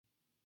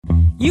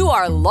You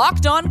are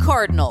Locked On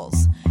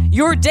Cardinals,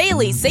 your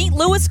daily St.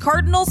 Louis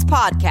Cardinals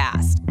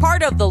podcast,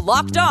 part of the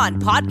Locked On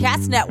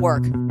Podcast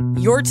Network,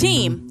 your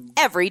team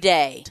every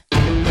day.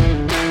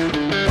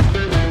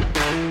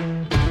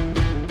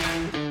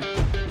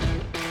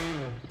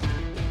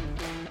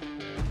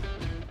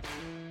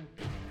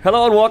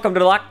 Hello and welcome to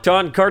the Locked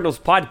On Cardinals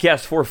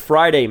podcast for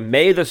Friday,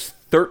 May the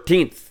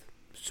 13th.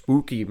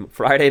 Spooky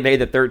Friday, May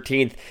the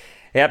 13th.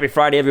 Happy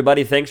Friday,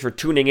 everybody. Thanks for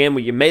tuning in.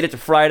 Well, you made it to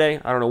Friday.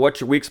 I don't know what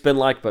your week's been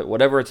like, but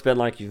whatever it's been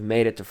like, you've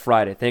made it to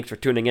Friday. Thanks for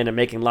tuning in and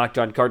making Locked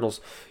On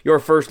Cardinals your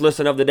first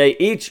listen of the day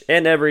each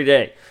and every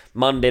day.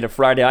 Monday to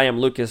Friday, I am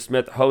Lucas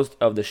Smith, host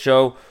of the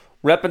show.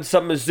 Repping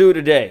some Mizzou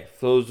today.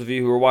 For those of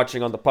you who are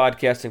watching on the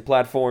podcasting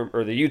platform,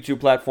 or the YouTube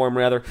platform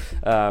rather,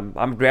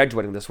 I'm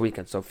graduating this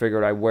weekend, so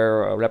figured I'd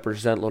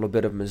represent a little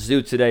bit of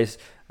Mizzou today.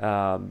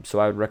 So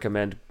I would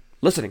recommend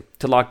listening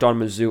to Locked On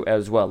Mizzou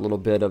as well. A little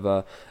bit of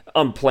a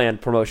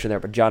unplanned promotion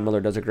there, but John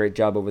Miller does a great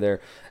job over there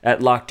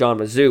at Locked On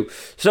Mizzou.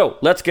 So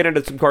let's get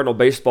into some Cardinal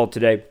baseball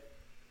today,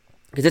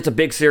 because it's a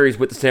big series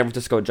with the San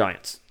Francisco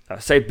Giants. I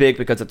say big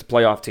because it's a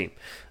playoff team,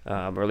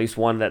 or at least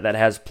one that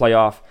has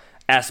playoff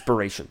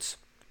aspirations.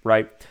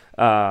 Right?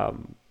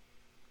 Playoff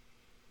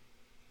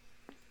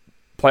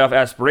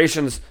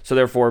aspirations, so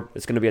therefore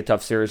it's going to be a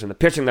tough series. And the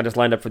pitching that is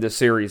lined up for this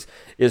series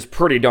is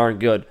pretty darn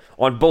good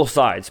on both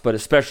sides, but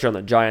especially on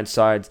the Giants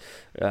side.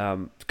 A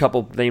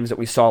couple names that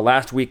we saw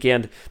last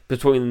weekend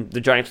between the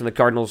Giants and the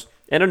Cardinals,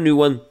 and a new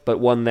one, but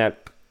one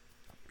that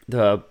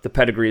the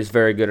pedigree is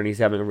very good and he's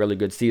having a really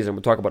good season.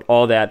 We'll talk about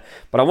all that,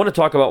 but I want to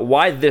talk about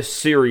why this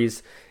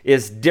series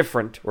is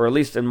different, or at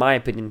least in my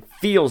opinion,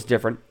 feels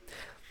different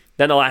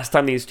than the last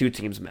time these two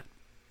teams met.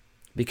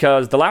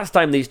 Because the last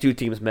time these two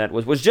teams met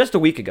was just a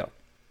week ago.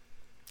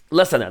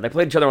 Less than that. They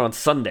played each other on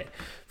Sunday.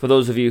 For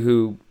those of you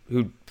who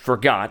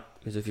forgot,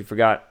 because if you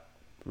forgot,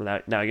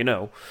 now you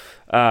know,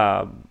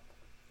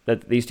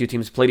 that these two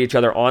teams played each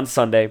other on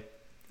Sunday.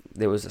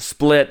 There was a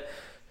split.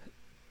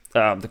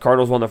 The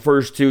Cardinals won the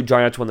first two.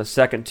 Giants won the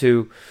second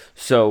two.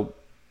 So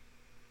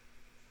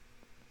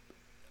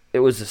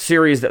it was a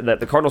series that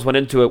the Cardinals went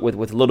into it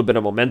with a little bit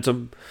of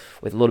momentum,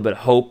 with a little bit of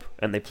hope,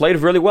 and they played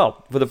really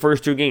well for the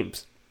first two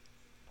games.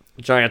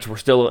 The Giants were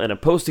still in a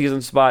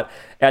postseason spot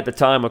at the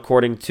time,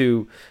 according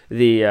to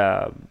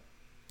the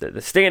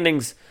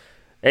standings,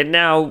 and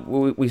now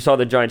we saw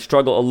the Giants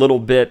struggle a little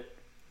bit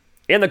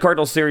in the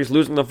Cardinals series,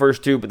 losing the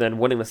first two, but then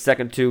winning the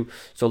second two,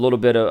 so a little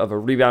bit of a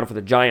rebound for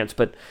the Giants.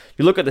 But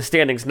you look at the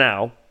standings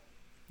now,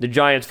 the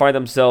Giants find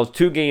themselves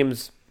 2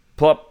 games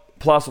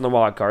plus on the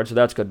wild card, so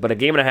that's good. But a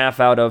game and a half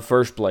out of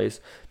first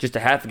place, just a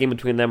half a game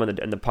between them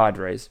and the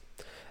Padres.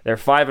 They're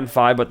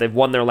 5-5, but they've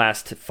won their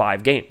last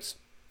 5 games.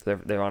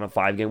 They're on a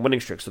 5-game winning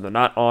streak, so they're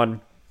not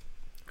on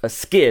a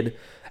skid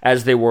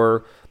as they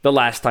were the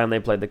last time they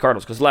played the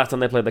Cardinals. Because last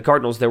time they played the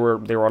Cardinals, they were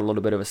on a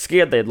little bit of a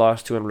skid. They had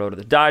lost 2 in a row to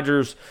the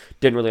Dodgers,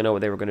 didn't really know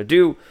what they were going to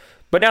do.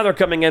 But now they're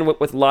coming in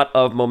with a lot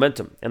of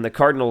momentum, and the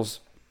Cardinals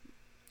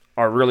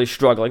are really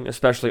struggling,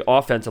 especially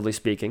offensively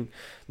speaking,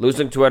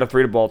 losing 2 out of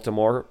 3 to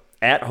Baltimore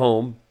at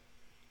home.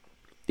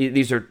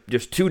 These are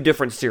just 2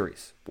 different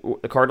series.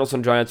 The Cardinals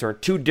and Giants are in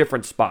 2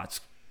 different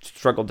spots.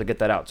 Struggled to get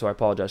that out, so I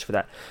apologize for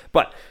that.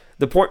 But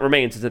the point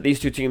remains is that these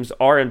 2 teams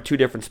are in 2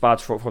 different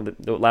spots from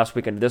the last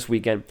weekend to this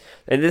weekend.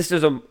 And this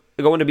is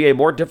going to be a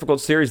more difficult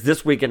series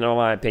this weekend, in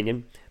my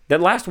opinion,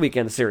 than last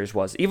weekend's series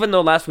was. Even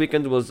though last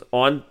weekend was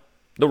on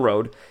the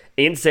road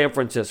in San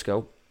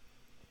Francisco,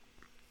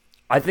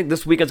 I think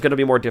this weekend's going to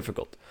be more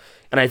difficult.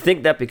 And I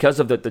think that because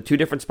of the 2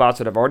 different spots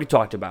that I've already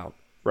talked about,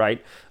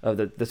 right,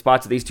 the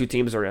spots that these 2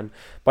 teams are in.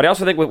 But I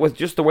also think with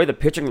just the way the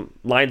pitching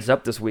lines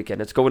up this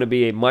weekend, it's going to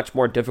be a much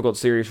more difficult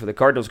series for the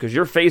Cardinals, because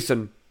you're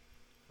facing,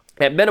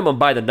 at minimum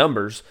by the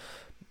numbers,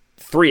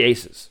 3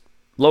 aces.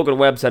 Logan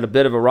Webb's had a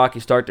bit of a rocky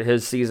start to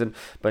his season,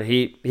 but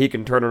he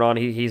can turn it on.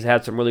 He's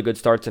had some really good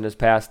starts in his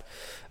past.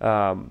 He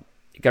got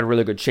a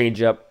really good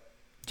changeup.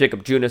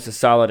 Jacob Junis is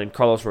solid, and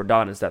Carlos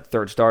Rodon is that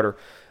 3rd starter.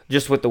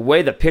 Just with the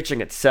way the pitching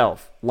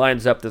itself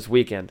lines up this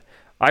weekend,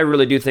 I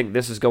really do think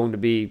this is going to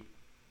be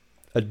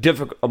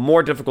a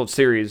more difficult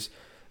series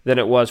than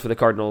it was for the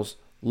Cardinals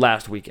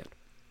last weekend.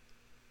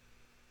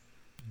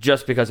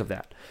 Just because of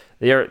that.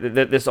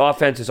 This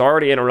offense is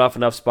already in a rough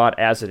enough spot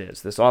as it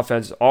is. This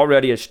offense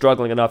already is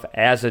struggling enough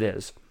as it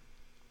is.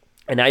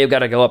 And now you've got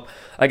to go up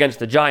against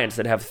the Giants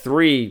that have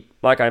 3,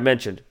 like I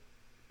mentioned,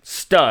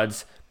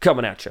 studs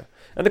coming at you.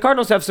 And the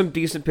Cardinals have some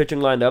decent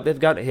pitching lined up. They've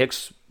got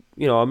Hicks.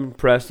 I'm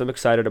impressed. I'm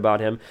excited about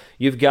him.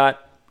 You've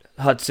got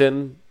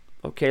Hudson.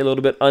 Okay, a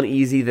little bit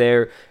uneasy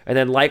there. And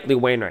then likely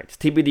Wainwright. It's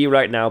TBD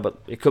right now,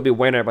 but it could be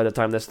Wainwright by the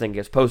time this thing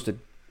gets posted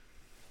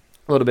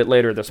a little bit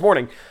later this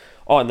morning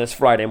on this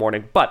Friday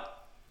morning. But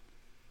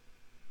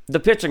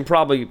the pitching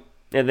probably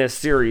in this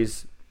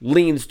series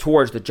leans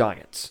towards the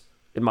Giants,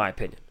 in my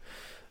opinion.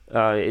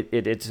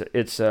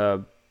 It's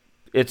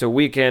a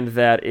weekend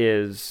that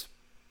is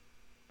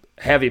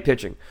heavy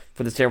pitching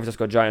for the San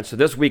Francisco Giants. So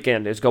this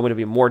weekend is going to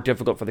be more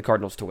difficult for the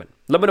Cardinals to win.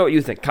 Let me know what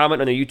you think.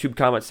 Comment in the YouTube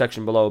comment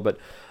section below. But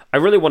I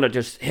really want to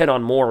just hit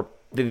on more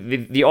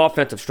the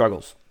offensive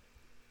struggles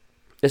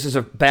This is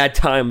a bad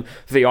time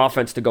for the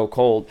offense to go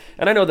cold.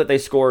 And I know that they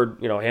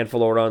scored, a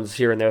handful of runs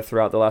here and there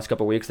throughout the last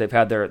couple of weeks. They've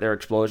had their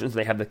explosions.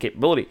 They have the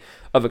capability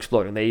of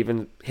exploding. They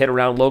even hit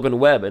around Logan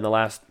Webb in the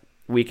last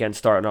weekend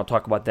start, and I'll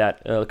talk about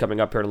that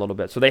coming up here in a little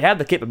bit. So they have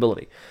the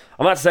capability.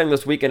 I'm not saying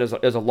this weekend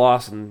is a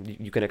loss and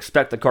you can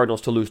expect the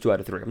Cardinals to lose 2 out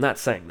of 3. I'm not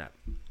saying that.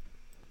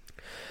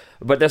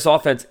 But this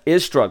offense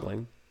is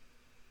struggling.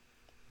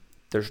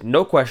 There's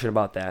no question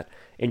about that.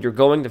 And you're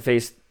going to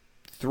face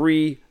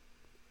 3,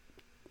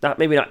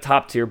 maybe not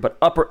top tier, but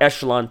upper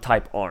echelon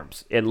type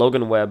arms in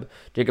Logan Webb,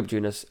 Jakob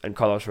Junis, and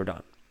Carlos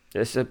Rodon.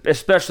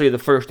 Especially the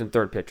first and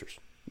third pitchers.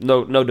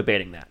 No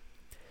debating that.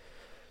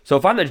 So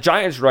if I'm the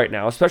Giants right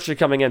now, especially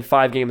coming in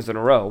 5 games in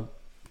a row,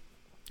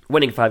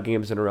 winning 5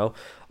 games in a row,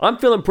 I'm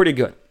feeling pretty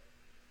good.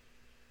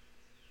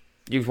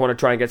 You want to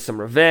try and get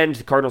some revenge.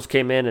 The Cardinals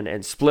came in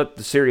and split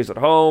the series at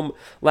home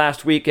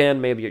last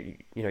weekend. Maybe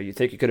you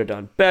think you could have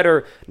done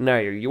better. Now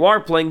you are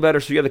playing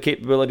better, so you have the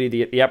capability,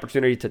 the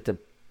opportunity to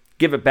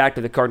give it back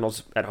to the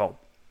Cardinals at home.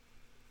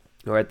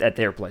 Or at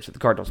their place, at the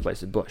Cardinals'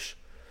 place at Busch.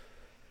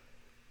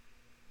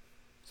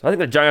 So I think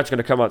the Giants are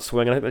going to come out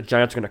swinging. I think the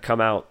Giants are going to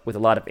come out with a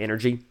lot of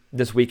energy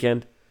this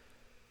weekend.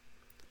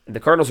 And the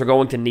Cardinals are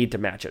going to need to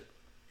match it,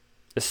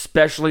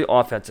 especially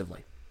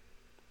offensively.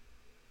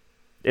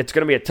 It's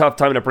going to be a tough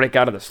time to break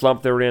out of the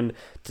slump they're in.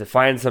 To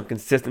find some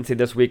consistency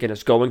this weekend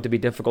is going to be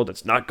difficult.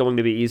 It's not going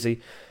to be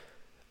easy.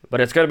 But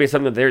it's going to be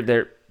something that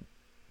they're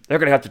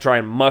going to have to try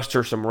and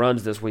muster some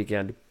runs this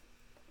weekend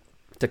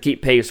to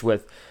keep pace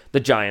with the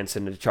Giants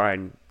and to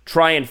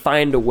try and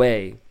find a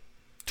way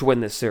to win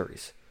this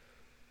series.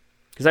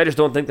 Because I just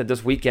don't think that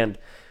this weekend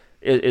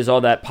is all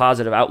that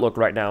positive outlook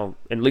right now,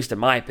 at least in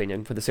my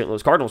opinion, for the St.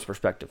 Louis Cardinals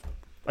perspective.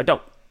 I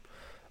don't.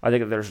 I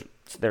think that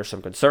there's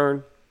some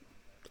concern.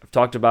 I've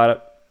talked about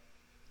it.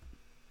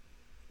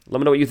 Let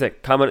me know what you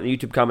think. Comment in the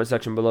YouTube comment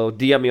section below.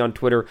 DM me on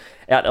Twitter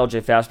at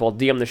LJFastball.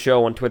 DM the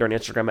show on Twitter and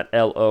Instagram at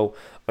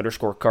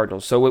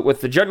LO_Cardinals. So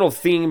with the general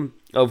theme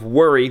of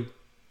worry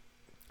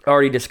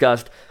already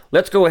discussed,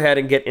 let's go ahead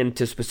and get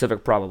into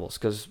specific probables,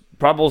 because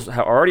probables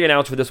are already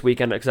announced for this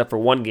weekend except for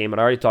one game, and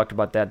I already talked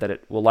about that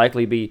it will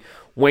likely be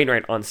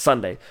Wainwright on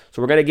Sunday.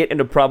 So we're going to get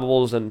into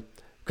probables and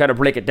kind of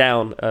break it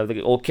down.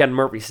 The old Ken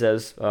Murphy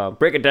says,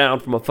 break it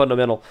down from a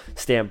fundamental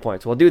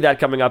standpoint. So we'll do that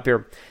coming up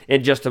here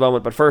in just a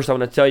moment. But first, I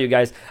want to tell you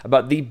guys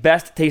about the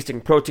best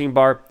tasting protein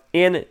bar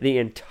in the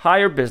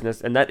entire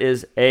business, and that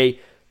is a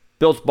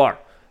Built Bar.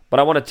 But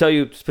I want to tell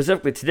you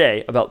specifically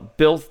today about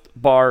Built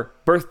Bar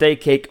Birthday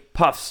Cake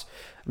Puffs.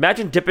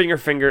 Imagine dipping your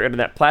finger into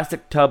that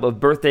plastic tub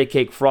of birthday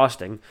cake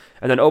frosting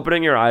and then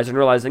opening your eyes and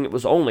realizing it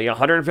was only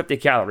 150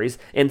 calories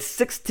and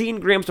 16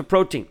 grams of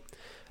protein.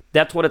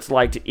 That's what it's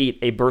like to eat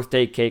a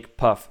birthday cake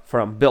puff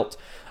from Built.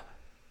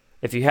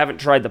 If you haven't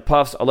tried the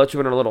puffs, I'll let you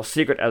in on a little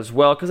secret as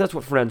well, because that's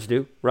what friends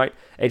do, right?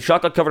 A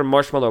chocolate-covered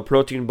marshmallow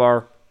protein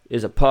bar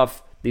is a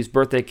puff. These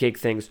birthday cake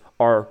things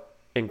are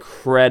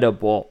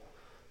incredible.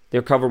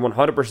 They're covered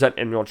 100%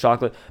 in real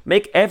chocolate.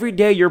 Make every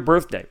day your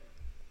birthday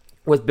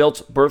with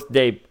Built's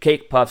birthday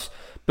cake puffs.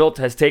 Built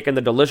has taken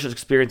the delicious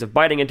experience of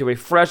biting into a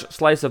fresh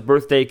slice of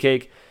birthday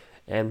cake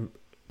and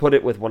put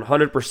it with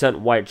 100%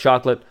 white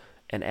chocolate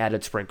and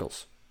added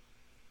sprinkles.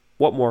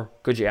 What more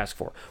could you ask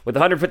for? With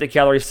 150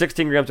 calories,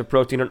 16 grams of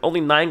protein, and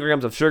only 9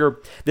 grams of sugar,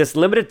 this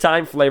limited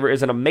time flavor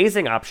is an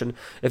amazing option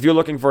if you're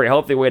looking for a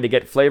healthy way to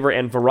get flavor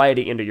and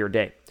variety into your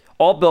day.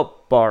 All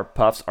Built Bar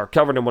Puffs are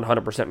covered in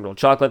 100% real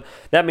chocolate.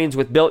 That means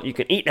with Built, you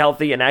can eat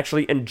healthy and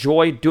actually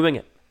enjoy doing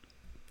it.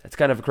 That's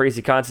kind of a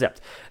crazy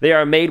concept. They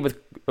are made with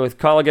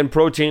collagen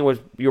protein, which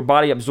your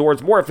body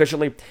absorbs more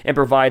efficiently and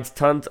provides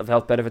tons of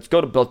health benefits.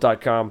 Go to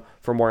Built.com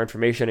for more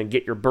information and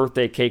get your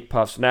birthday cake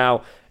puffs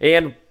now.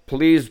 And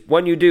please,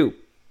 when you do,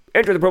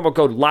 enter the promo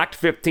code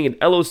LOCKED15,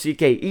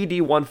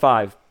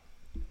 LOCKED15,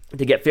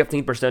 to get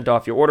 15%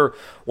 off your order.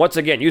 Once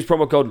again, use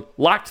promo code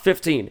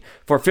LOCKED15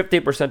 for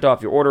 15%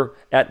 off your order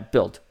at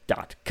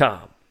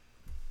Built.com.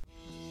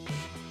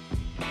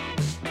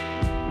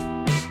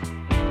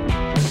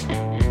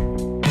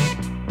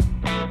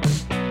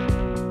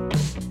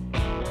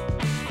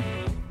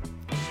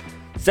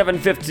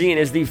 $7:15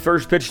 is the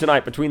first pitch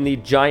tonight between the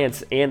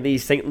Giants and the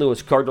St.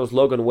 Louis Cardinals.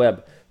 Logan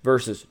Webb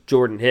versus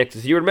Jordan Hicks.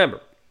 As you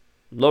remember,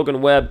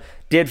 Logan Webb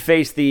did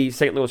face the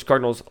St. Louis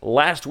Cardinals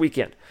last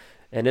weekend,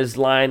 and his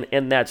line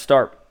in that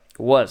start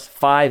was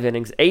 5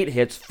 innings, 8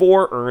 hits,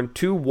 4 earned,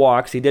 2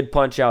 walks. He did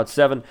punch out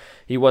 7.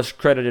 He was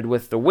credited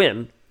with the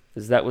win,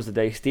 as that was the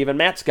day Steven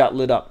Matz got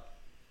lit up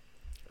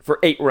for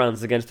 8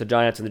 runs against the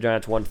Giants, and the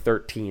Giants won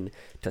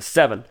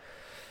 13-7.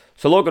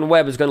 So Logan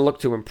Webb is going to look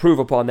to improve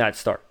upon that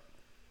start.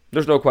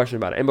 There's no question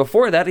about it. And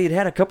before that, he'd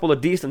had a couple of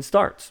decent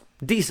starts.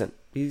 Decent.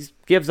 He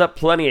gives up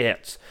plenty of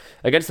hits.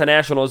 Against the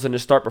Nationals in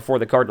his start before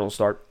the Cardinals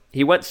start,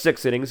 he went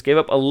 6 innings, gave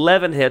up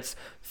 11 hits,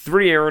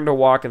 3 earned, a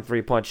walk, and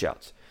 3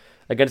 punch-outs.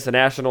 Against the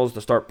Nationals,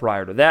 the start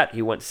prior to that,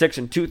 he went 6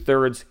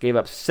 2/3, gave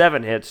up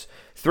 7 hits,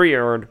 3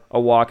 earned, a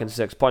walk, and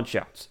 6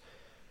 punch-outs.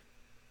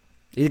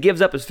 He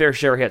gives up his fair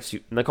share of hits,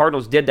 and the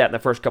Cardinals did that in the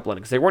first couple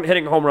innings. They weren't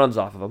hitting home runs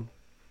off of him,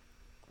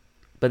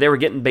 But they were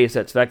getting base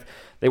hits. In fact,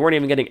 they weren't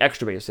even getting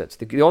extra base hits.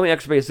 The only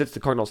extra base hits the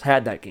Cardinals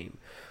had that game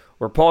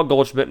were Paul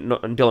Goldschmidt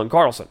and Dylan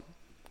Carlson.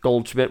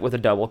 Goldschmidt with a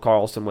double,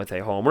 Carlson with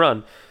a home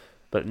run.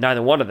 But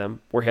neither one of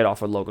them were hit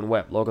off of Logan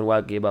Webb. Logan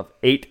Webb gave up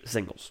 8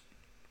 singles.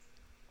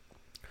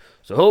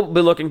 So he'll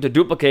be looking to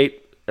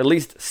duplicate at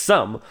least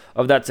some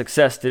of that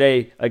success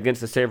today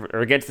against the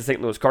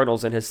St. Louis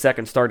Cardinals in his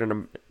second start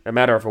in a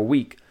matter of a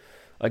week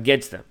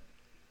against them.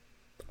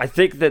 I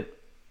think that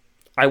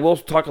I will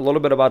talk a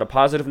little bit about a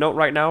positive note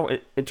right now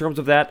in terms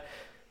of that.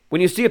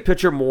 When you see a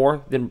pitcher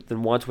more than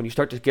once, when you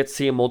start to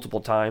see him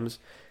multiple times,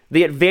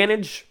 the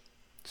advantage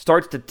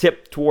starts to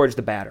tip towards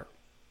the batter.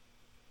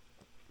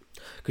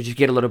 Because you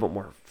get a little bit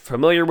more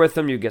familiar with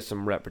him, you get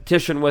some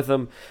repetition with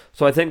him.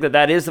 So I think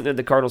that is something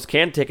the Cardinals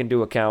can take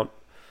into account,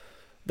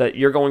 that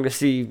you're going to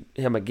see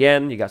him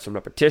again. You got some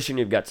repetition,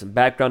 you've got some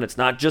background. It's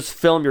not just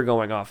film you're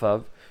going off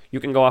of. You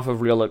can go off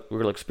of real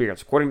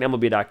experience. According to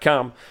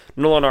MLB.com,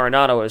 Nolan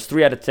Arenado is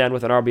 3 out of 10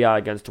 with an RBI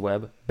against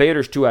Webb.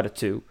 Bader's 2 out of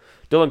 2.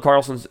 Dylan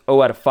Carlson's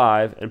 0 out of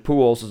 5, and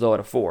Pujols is 0 out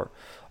of 4.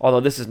 Although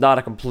this is not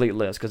a complete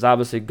list, because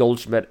obviously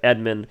Goldschmidt,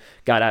 Edman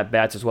got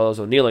at-bats as well as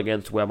O'Neill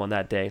against Webb on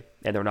that day,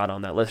 and they're not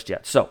on that list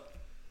yet.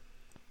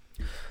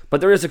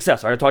 But there is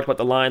success. I already talked about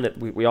the line that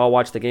we all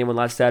watched the game on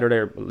last Saturday,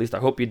 or at least I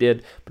hope you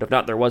did. But if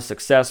not, there was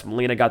success.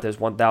 Molina got his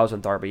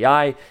 1,000th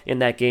RBI in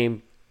that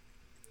game.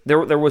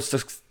 There was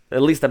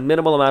at least a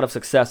minimal amount of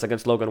success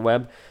against Logan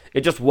Webb.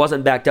 It just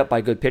wasn't backed up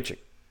by good pitching.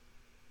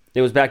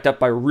 It was backed up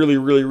by really,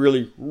 really,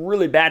 really,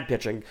 really bad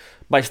pitching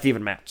by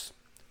Steven Matz.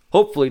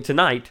 Hopefully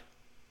tonight,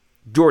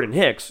 Jordan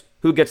Hicks,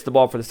 who gets the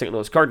ball for the St.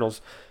 Louis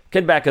Cardinals,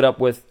 can back it up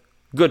with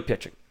good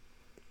pitching.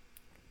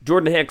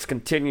 Jordan Hicks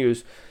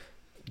continues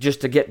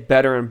just to get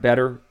better and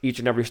better each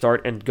and every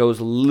start, and goes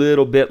a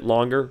little bit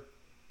longer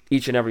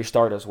each and every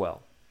start as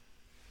well.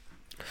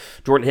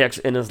 Jordan Hicks,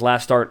 in his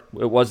last start,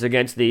 it was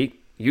against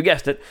you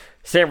guessed it,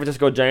 San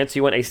Francisco Giants.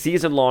 He went a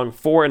season-long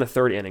 4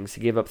 1/3 innings.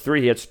 He gave up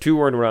 3 hits,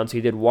 2 earned runs. He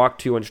did walk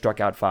 2 and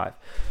struck out 5.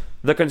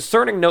 The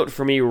concerning note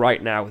for me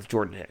right now with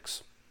Jordan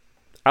Hicks,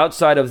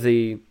 outside of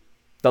the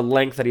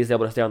length that he's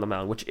able to stay on the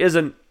mound, which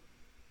isn't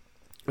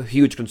a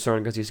huge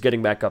concern because he's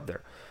getting back up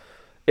there,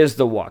 is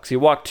the walks. He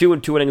walked 2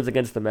 and 2 innings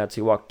against the Mets.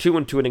 He walked 2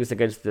 and 2 innings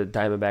against the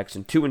Diamondbacks,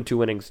 and 2 and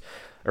 4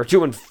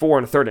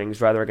 1/3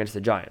 innings against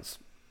the Giants.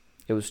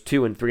 It was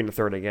 2 and 3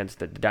 1/3 against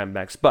the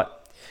Diamondbacks,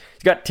 but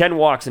he's got 10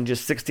 walks in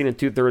just 16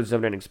 2/3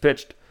 of innings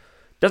pitched.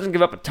 Doesn't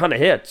give up a ton of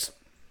hits,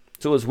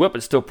 so his whip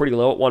is still pretty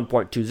low at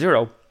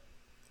 1.20.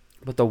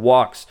 But the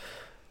walks,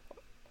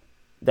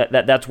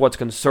 that's what's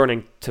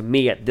concerning to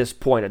me at this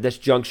point, at this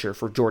juncture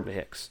for Jordan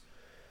Hicks.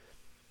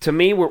 To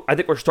me, I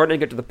think we're starting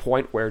to get to the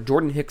point where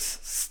Jordan Hicks'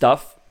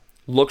 stuff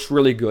looks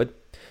really good,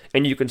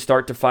 and you can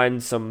start to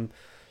find some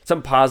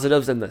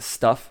positives in the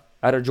stuff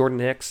out of Jordan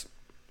Hicks.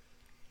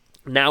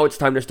 Now it's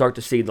time to start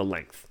to see the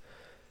length.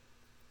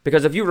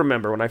 Because if you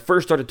remember, when I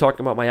first started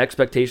talking about my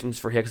expectations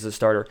for Hicks as a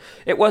starter,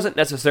 it wasn't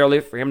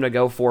necessarily for him to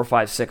go 4,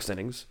 5, 6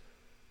 innings.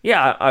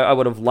 Yeah, I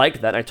would have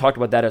liked that. I talked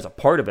about that as a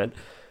part of it.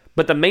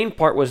 But the main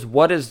part was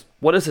what is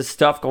his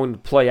stuff going to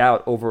play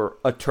out over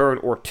a turn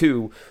or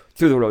two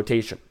through the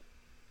rotation?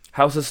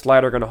 How's his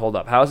slider going to hold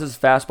up? How's his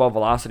fastball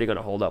velocity going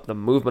to hold up? The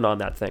movement on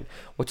that thing.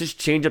 What's his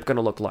changeup going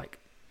to look like?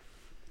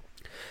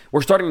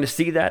 We're starting to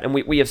see that, and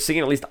we have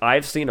seen, at least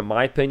I've seen, in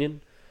my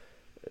opinion,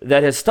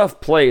 that his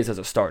stuff plays as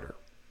a starter.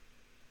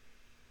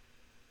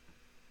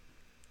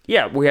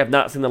 Yeah, we have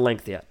not seen the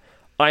length yet.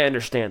 I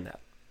understand that.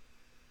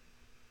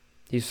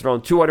 He's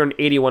thrown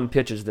 281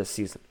 pitches this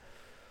season.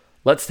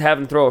 Let's have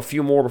him throw a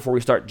few more before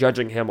we start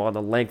judging him on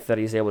the length that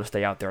he's able to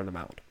stay out there on the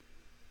mound.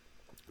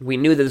 We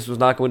knew that this was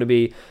not going to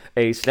be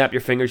a snap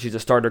your fingers, he's a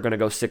starter, going to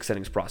go 6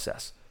 innings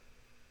process.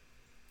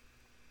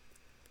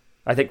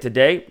 I think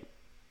today,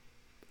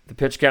 the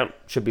pitch count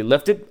should be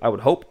lifted, I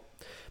would hope.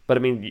 But, I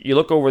mean, you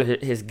look over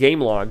his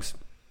game logs,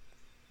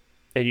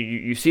 and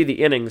you see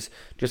the innings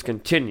just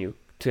continue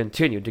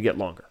to get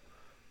longer.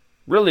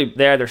 Really,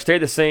 they either stay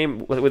the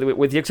same,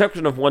 with the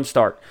exception of one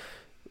start.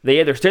 They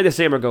either stay the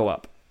same or go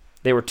up.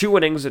 They were 2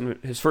 innings in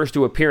his first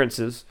 2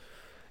 appearances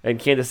in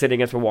Kansas City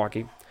against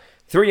Milwaukee,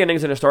 3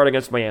 innings in a start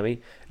against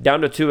Miami,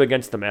 down to 2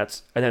 against the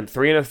Mets, and then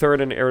 3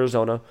 1/3 in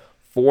Arizona,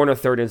 4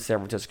 1/3 in San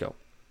Francisco.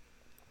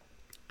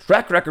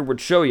 Track record would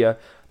show you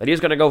that he's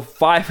going to go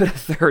 5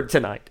 1/3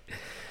 tonight.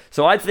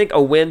 So I think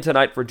a win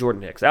tonight for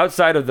Jordan Hicks.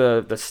 Outside of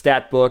the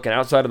stat book and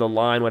outside of the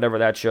line, whatever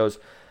that shows,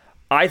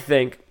 I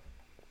think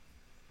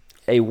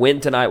a win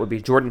tonight would be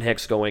Jordan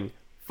Hicks going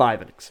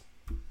 5 innings.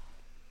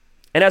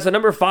 And as a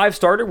number 5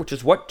 starter, which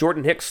is what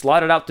Jordan Hicks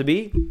slotted out to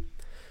be,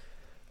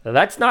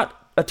 that's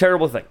not a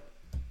terrible thing.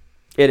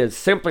 It is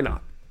simply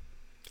not.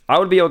 I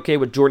would be okay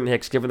with Jordan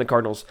Hicks giving the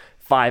Cardinals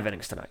 5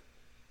 innings tonight.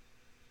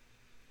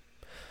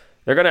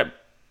 They're going to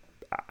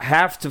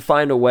have to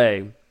find a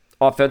way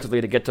offensively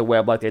to get to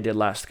Webb like they did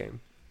last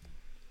game,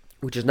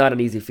 which is not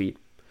an easy feat.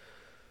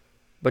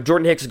 But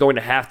Jordan Hicks is going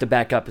to have to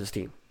back up his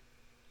team.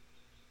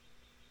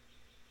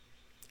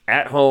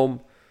 At home,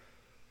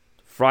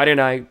 Friday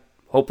night,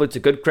 hopefully it's a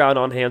good crowd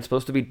on hand.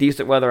 Supposed to be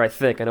decent weather, I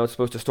think. I know it's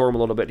supposed to storm a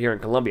little bit here in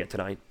Columbia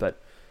tonight,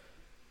 but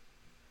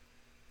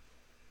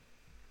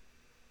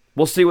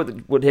we'll see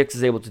what Hicks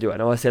is able to do. I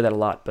know I say that a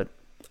lot, but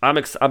I'm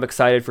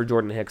excited for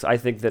Jordan Hicks. I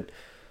think that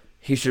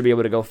he should be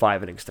able to go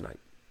 5 innings tonight.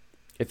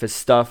 If his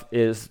stuff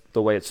is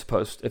the way it's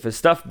supposed to. If his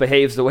stuff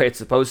behaves the way it's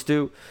supposed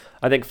to,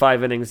 I think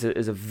 5 innings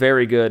is a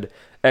very good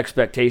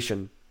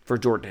expectation for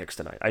Jordan Hicks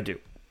tonight. I do.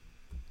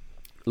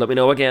 Let me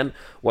know again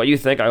what you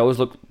think. I always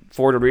look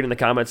forward to reading the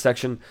comment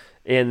section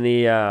in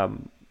the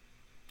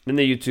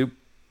YouTube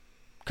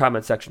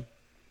comment section.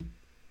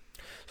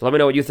 So let me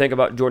know what you think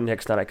about Jordan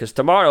Hicks tonight, because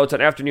tomorrow it's an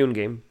afternoon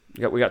game.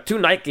 We got 2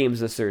 night games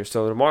this series,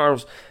 so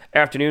tomorrow's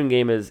afternoon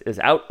game is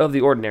out of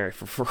the ordinary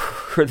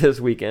for this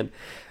weekend.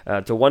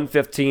 To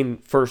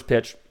 1:15 first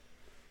pitch,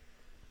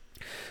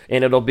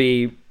 and it'll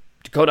be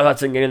Dakota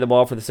Hudson getting the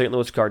ball for the St.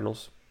 Louis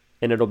Cardinals,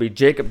 and it'll be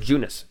Jakob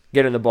Junis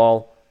getting the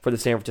ball for the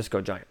San Francisco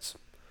Giants.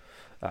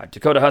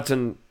 Dakota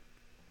Hudson,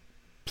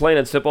 plain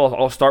and simple.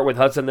 I'll start with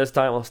Hudson this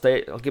time. I'll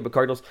keep it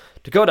Cardinals.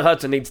 Dakota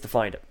Hudson needs to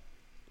find it.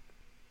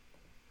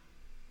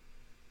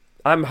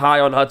 I'm high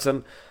on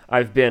Hudson.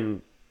 I've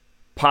been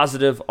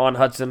positive on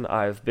Hudson.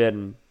 I've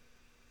been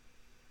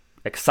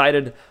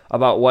excited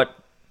about what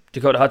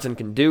Dakota Hudson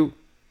can do.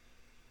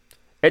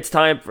 It's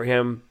time for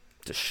him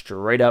to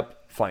straight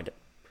up find it.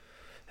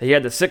 He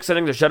had the 6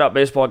 innings of shutout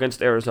baseball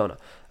against Arizona.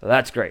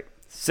 That's great.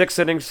 6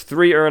 innings,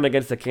 3 earned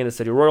against the Kansas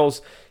City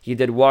Royals. He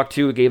did walk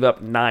 2, gave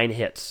up 9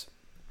 hits.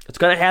 It's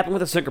going to happen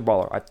with a sinker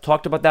baller. I've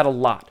talked about that a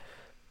lot.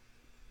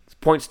 This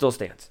point still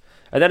stands.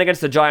 And then against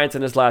the Giants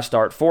in his last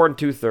start, 4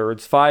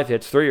 2/3, 5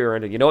 hits, 3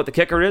 earned. And you know what the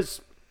kicker is?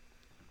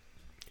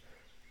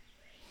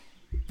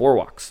 4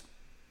 walks.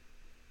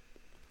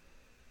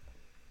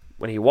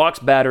 When he walks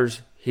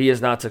batters, he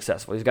is not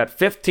successful. He's got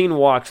 15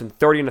 walks and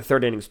 30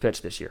 1/3 innings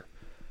pitched this year.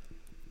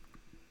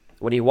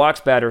 When he walks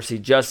batters, he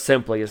just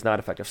simply is not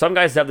effective. Some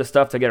guys have the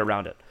stuff to get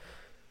around it.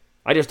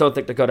 I just don't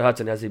think Dakota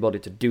Hudson has the ability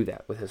to do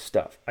that with his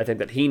stuff. I think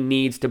that he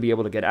needs to be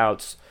able to get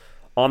outs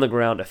on the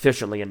ground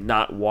efficiently and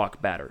not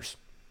walk batters.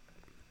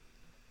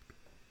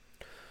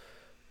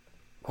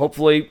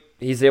 Hopefully,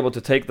 he's able to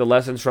take the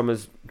lessons from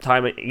his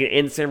time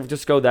in San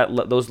Francisco,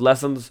 those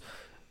lessons,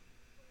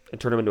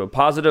 and turn them into a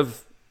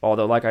positive.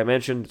 Although, like I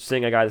mentioned,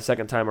 seeing a guy the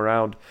second time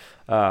around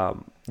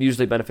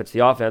usually benefits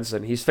the offense.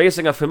 And he's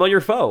facing a familiar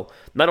foe,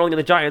 not only in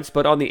the Giants,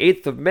 but on the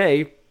 8th of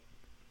May,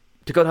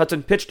 Dakota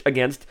Hudson pitched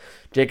against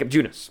Jakob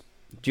Junis.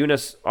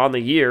 Junis on the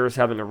year is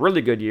having a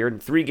really good year in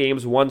 3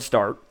 games, 1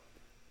 start.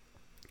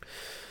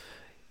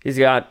 He's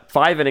got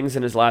 5 innings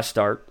in his last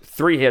start,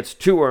 3 hits,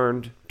 2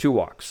 earned, 2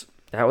 walks.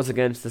 That was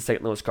against the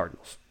St. Louis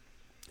Cardinals.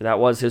 And that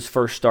was his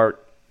first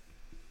start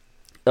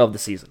of the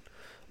season.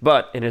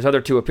 But in his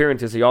other 2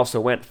 appearances, he also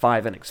went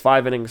 5 innings.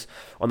 5 innings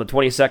on the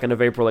 22nd of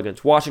April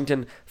against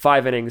Washington,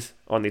 5 innings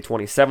on the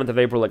 27th of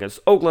April against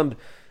Oakland,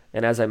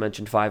 and as I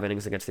mentioned, 5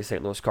 innings against the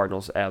St. Louis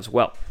Cardinals as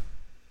well.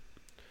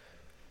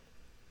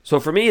 So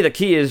for me, the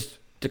key is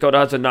Dakota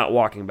Hudson not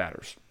walking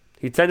batters.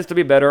 He tends to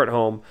be better at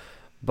home,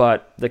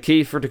 but the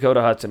key for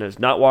Dakota Hudson is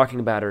not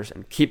walking batters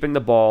and keeping the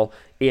ball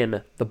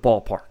in the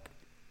ballpark.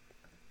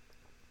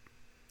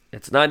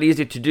 It's not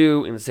easy to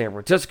do in San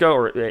Francisco,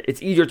 or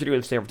it's easier to do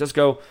in San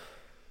Francisco.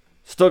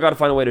 Still got to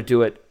find a way to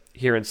do it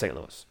here in St.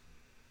 Louis.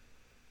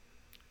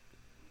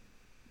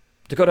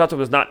 Dakota Hudson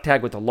was not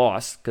tagged with a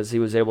loss because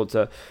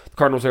the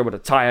Cardinals were able to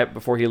tie it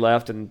before he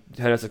left, and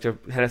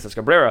Genesis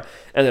Cabrera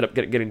ended up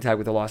getting tagged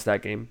with a loss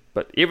that game.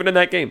 But even in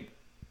that game,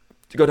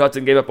 Dakota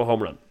Hudson gave up a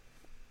home run.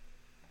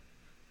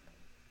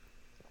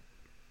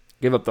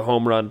 Gave up the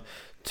home run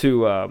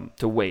to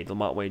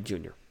Lamont Wade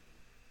Jr.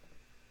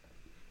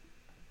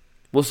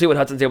 We'll see what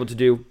Hudson's able to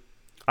do.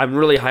 I'm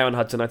really high on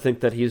Hudson. I think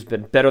that he's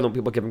been better than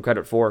people give him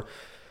credit for.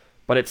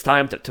 But it's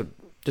time to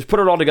just put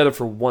it all together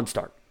for 1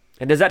 start.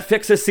 And does that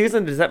fix his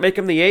season? Does that make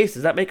him the ace?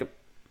 Does that make him...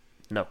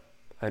 No.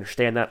 I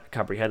understand that. I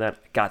comprehend that.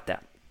 I got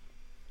that.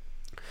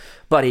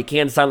 But he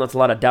can silence a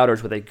lot of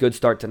doubters with a good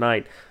start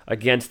tonight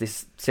against the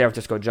San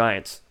Francisco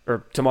Giants.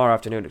 Or tomorrow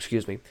afternoon,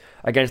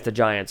 against the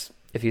Giants.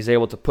 If he's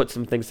able to put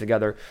some things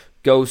together,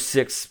 go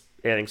 6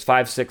 innings,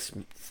 5, 6,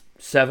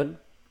 7.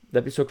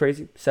 That'd be so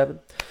crazy. 7.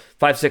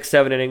 5, 6,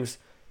 7 innings.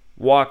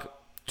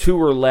 Walk 2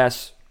 or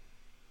less,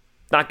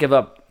 not give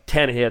up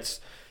 10 hits,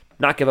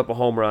 not give up a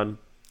home run,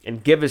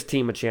 and give his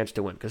team a chance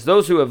to win. Because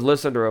those who have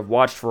listened or have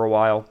watched for a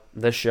while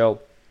this show,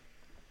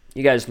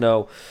 you guys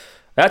know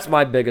that's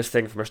my biggest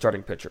thing from a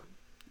starting pitcher.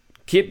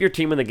 Keep your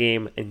team in the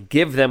game and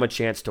give them a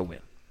chance to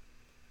win.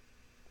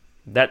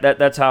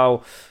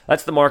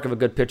 That's the mark of a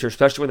good pitcher,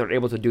 especially when they're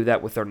able to do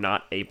that with their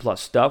not A+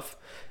 stuff.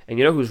 And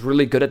you know who's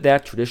really good at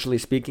that, traditionally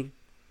speaking?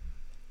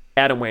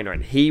 Adam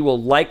Wainwright. He will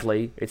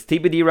likely, it's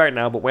TBD right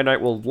now, but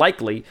Wainwright will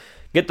likely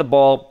get the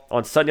ball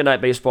on Sunday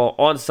Night Baseball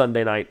on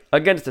Sunday night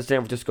against the San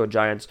Francisco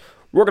Giants.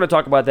 We're going to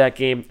talk about that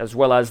game as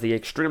well as the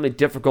extremely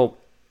difficult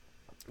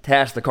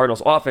task the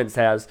Cardinals offense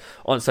has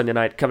on Sunday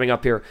night coming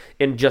up here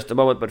in just a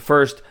moment. But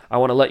first, I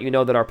want to let you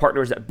know that our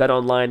partners at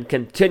BetOnline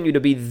continue to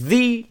be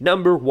the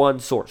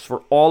 #1 source for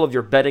all of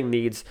your betting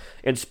needs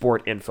and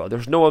sport info.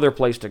 There's no other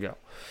place to go.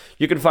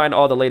 You can find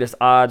all the latest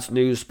odds,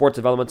 news, sports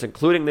developments,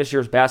 including this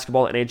year's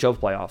basketball and NHL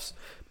playoffs,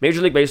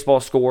 Major League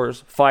Baseball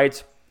scores,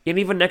 fights, and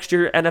even next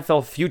year's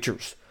NFL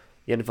futures.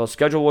 The NFL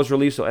schedule was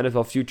released, so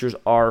NFL futures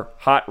are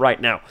hot right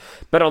now.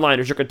 BetOnline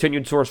is your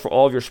continued source for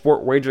all of your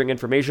sport wagering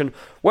information,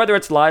 whether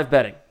it's live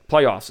betting,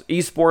 playoffs,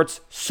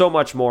 esports, so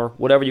much more.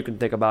 Whatever you can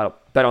think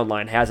about,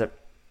 BetOnline has it.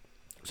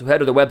 So head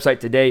to the website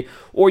today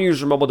or use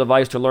your mobile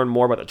device to learn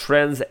more about the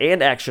trends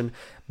and action.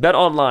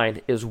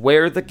 BetOnline is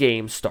where the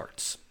game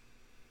starts.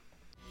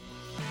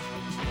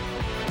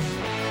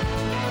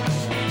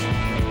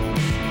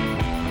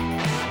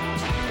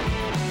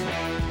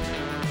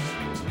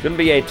 Going to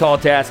be a tall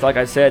task, like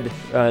I said,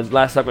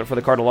 last segment for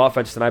the Cardinal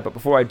offense tonight. But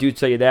before I do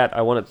tell you that,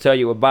 I want to tell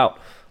you about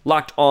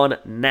Locked On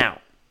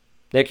Now.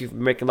 Thank you for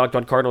making Locked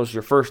On Cardinals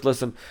your first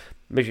listen.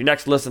 Make your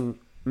next listen,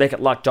 make it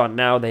Locked On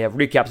Now. They have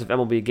recaps of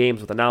MLB games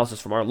with analysis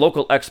from our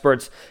local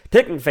experts,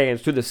 taking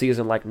fans through the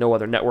season like no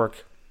other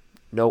network.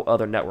 No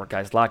other network,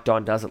 guys. Locked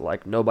On does it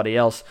like nobody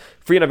else.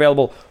 Free and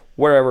available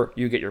wherever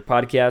you get your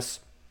podcasts,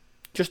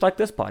 just like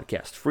this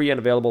podcast. Free and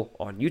available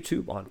on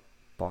YouTube, on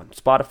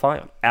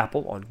Spotify, on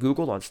Apple, on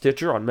Google, on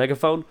Stitcher, on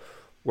Megaphone,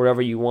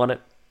 wherever you want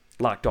it.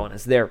 Locked On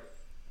is there.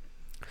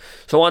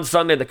 So on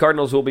Sunday, the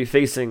Cardinals will be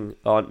facing,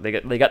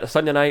 they got the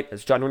Sunday night,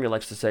 as John Rooney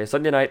likes to say,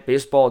 Sunday night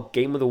baseball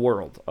game of the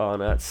world on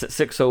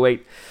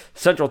 6:08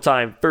 Central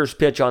Time. First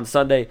pitch on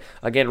Sunday.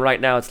 Again, right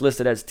now it's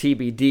listed as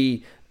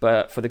TBD,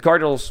 but for the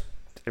Cardinals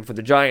and for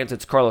the Giants,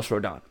 it's Carlos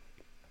Rodon.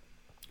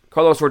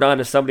 Carlos Rodon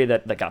is somebody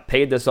that got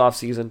paid this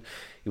offseason.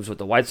 He was with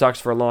the White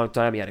Sox for a long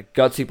time. He had a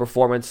gutsy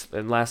performance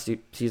in last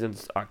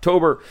season's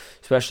October,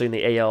 especially in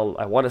the AL.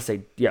 I want to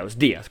say, it was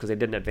DS because they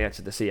didn't advance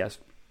to the CS.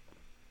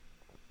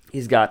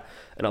 He's got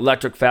an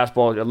electric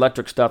fastball,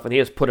 electric stuff, and he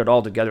has put it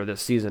all together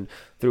this season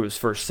through his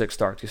first 6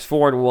 starts. He's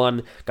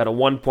 4-1, got a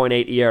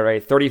 1.8 ERA,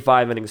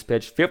 35 innings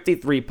pitched,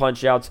 53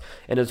 punch-outs,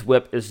 and his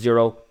whip is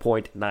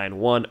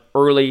 0.91.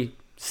 Early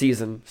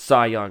season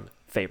Cy Young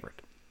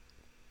favorite,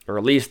 or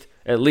at least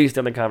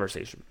in the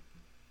conversation.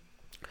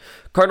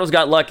 Cardinals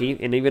got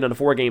lucky, and even in a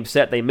 4-game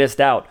set, they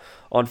missed out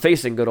on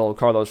facing good old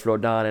Carlos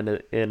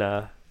Rodon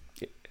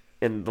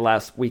in the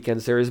last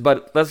weekend series.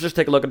 But let's just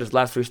take a look at his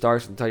last 3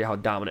 starts and tell you how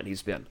dominant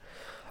he's been.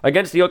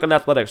 Against the Oakland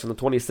Athletics on the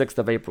 26th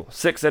of April,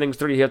 6 innings,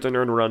 3 hits, an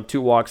earned run, 2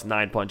 walks,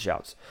 9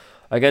 punch-outs.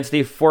 Against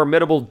the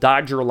formidable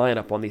Dodger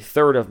lineup on the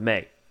 3rd of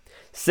May,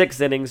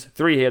 6 innings,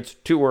 3 hits,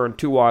 2 earned,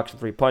 2 walks, and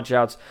 3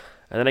 punch-outs.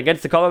 And then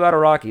against the Colorado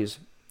Rockies,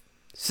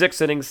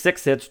 6 innings,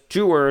 6 hits,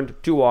 2 earned,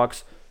 2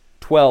 walks,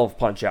 12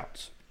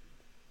 punch-outs.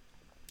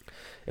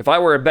 If I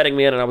were a betting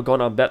man and I was going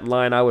on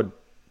BetOnline, I would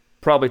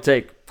probably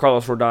take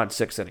Carlos Rodon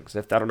 6 innings.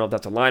 I don't know if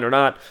that's a line or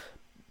not,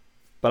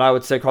 but I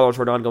would say Carlos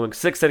Rodon going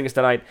 6 innings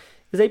tonight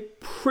is a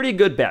pretty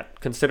good bet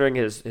considering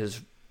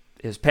his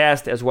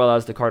past as well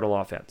as the Cardinal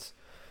offense.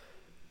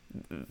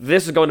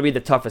 This is going to be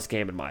the toughest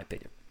game in my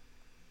opinion,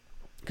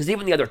 because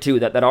even the other two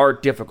that are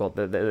difficult,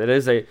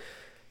 they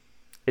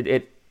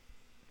do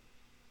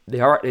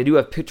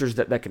have pitchers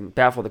that can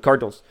baffle the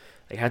Cardinals.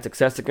 They had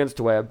success against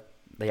Webb.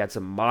 They had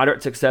some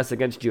moderate success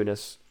against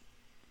Junis.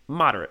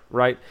 Moderate,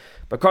 right?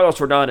 But Carlos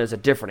Rodon is a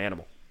different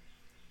animal.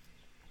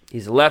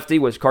 He's a lefty,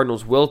 which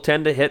Cardinals will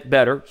tend to hit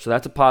better, so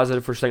that's a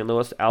positive for St.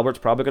 Louis. Albert's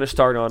probably going to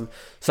start on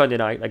Sunday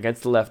night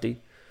against the lefty.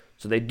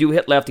 So they do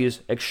hit lefties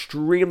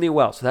extremely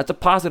well, so that's a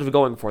positive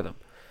going for them.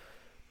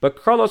 But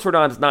Carlos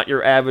Rodon is not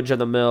your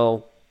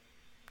average-of-the-mill,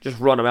 just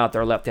run him out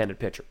there left-handed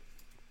pitcher.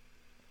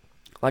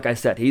 Like I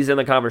said, he's in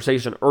the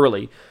conversation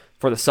early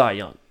for the Cy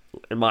Young,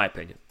 in my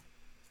opinion.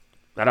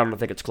 I don't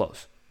think it's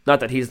close. Not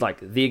that he's like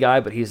the guy,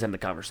 but he's in the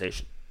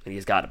conversation, and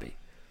he's got to be.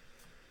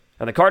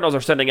 And the Cardinals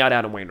are sending out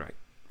Adam Wainwright.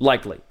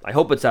 Likely. I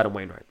hope it's Adam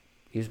Wainwright.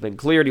 He's been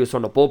cleared. He was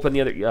from the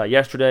bullpen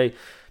yesterday.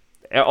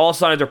 All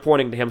signs are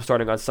pointing to him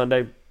starting on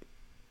Sunday.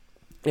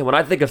 And when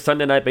I think of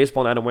Sunday night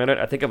baseball and Adam Wainwright,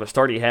 I think of a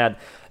start he had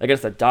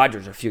against the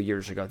Dodgers a few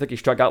years ago. I think he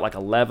struck out like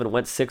 11,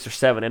 went 6 or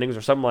 7 innings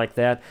or something like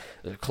that.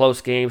 It was a close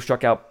game,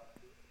 struck out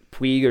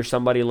Puig or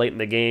somebody late in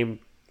the game.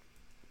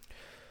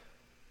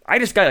 I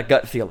just got a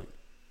gut feeling.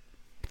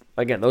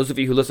 Again, those of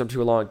you who listen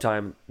to a long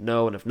time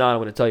know, and if not, I'm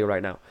going to tell you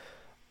right now.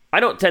 I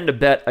don't tend to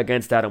bet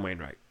against Adam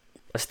Wainwright.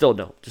 I still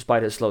don't,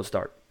 despite his slow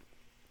start.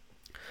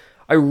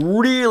 I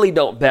really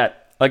don't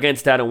bet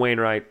against Adam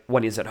Wainwright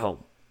when he's at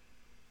home.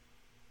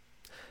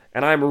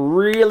 And I'm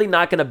really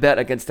not going to bet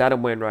against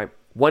Adam Wainwright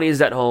when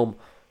he's at home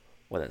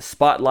when the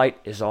spotlight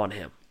is on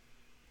him.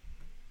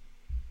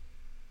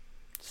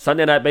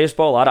 Sunday Night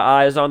Baseball, a lot of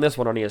eyes on this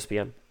one on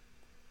ESPN.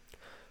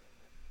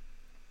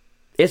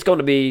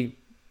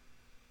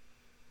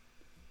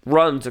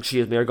 Runs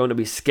are going to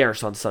be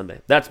scarce on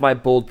Sunday. That's my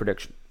bold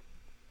prediction.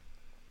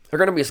 They're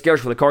going to be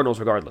scarce for the Cardinals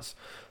regardless.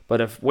 But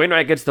if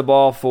Wainwright gets the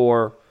ball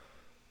for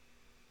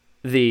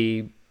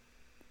the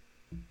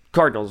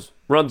Cardinals,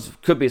 runs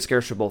could be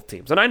scarce for both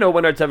teams. And I know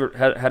Wainwright's ever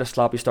had a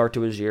sloppy start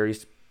to his year.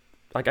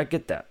 I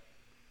get that.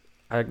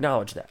 I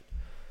acknowledge that.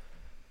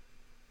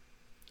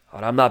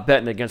 But I'm not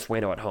betting against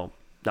Waino at home.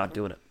 Not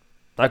doing it.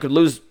 I could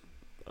lose.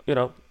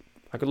 I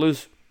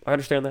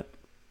understand that.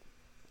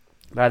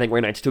 But I think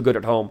Wainwright's too good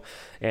at home,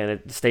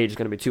 and the stage is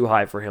going to be too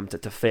high for him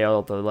to fail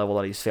at the level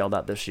that he's failed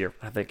at this year.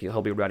 I think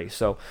he'll be ready.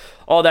 So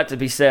all that to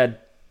be said,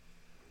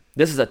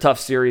 this is a tough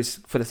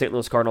series for the St.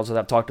 Louis Cardinals, as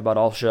I've talked about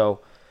all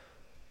show.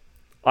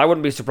 I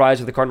wouldn't be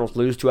surprised if the Cardinals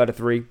lose 2 out of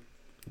 3.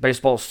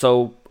 Baseball is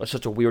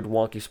such a weird,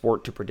 wonky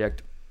sport to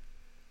predict.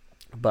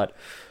 But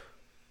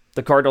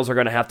the Cardinals are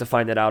going to have to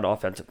find it out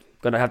offensively.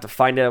 Going to have to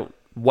find out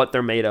what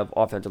they're made of,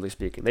 offensively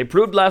speaking. They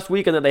proved last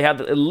weekend that they have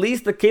at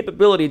least the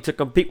capability to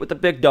compete with the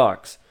big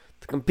dogs,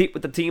 to compete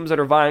with the teams that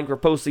are vying for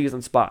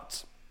postseason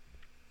spots.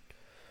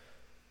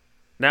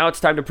 Now it's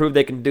time to prove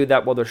they can do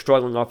that while they're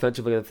struggling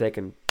offensively, that they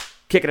can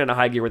kick it in a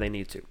high gear where they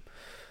need to.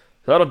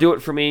 So that'll do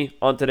it for me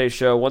on today's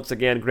show. Once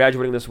again,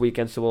 graduating this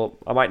weekend, so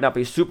I might not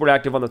be super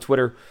active on the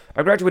Twitter.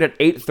 I graduate at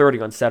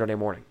 8:30 on Saturday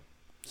morning,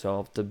 so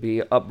I'll have to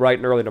be up bright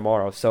and early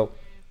tomorrow.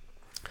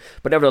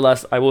 But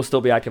nevertheless, I will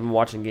still be active in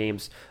watching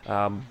games.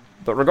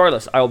 But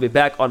regardless, I will be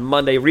back on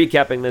Monday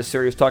recapping this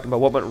series, talking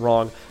about what went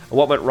wrong and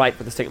what went right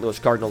for the St. Louis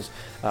Cardinals.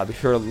 Be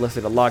sure to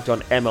listen to Locked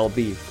On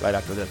MLB right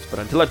after this. But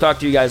until I talk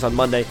to you guys on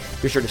Monday,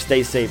 be sure to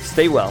stay safe,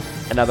 stay well,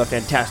 and have a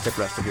fantastic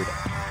rest of your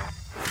day.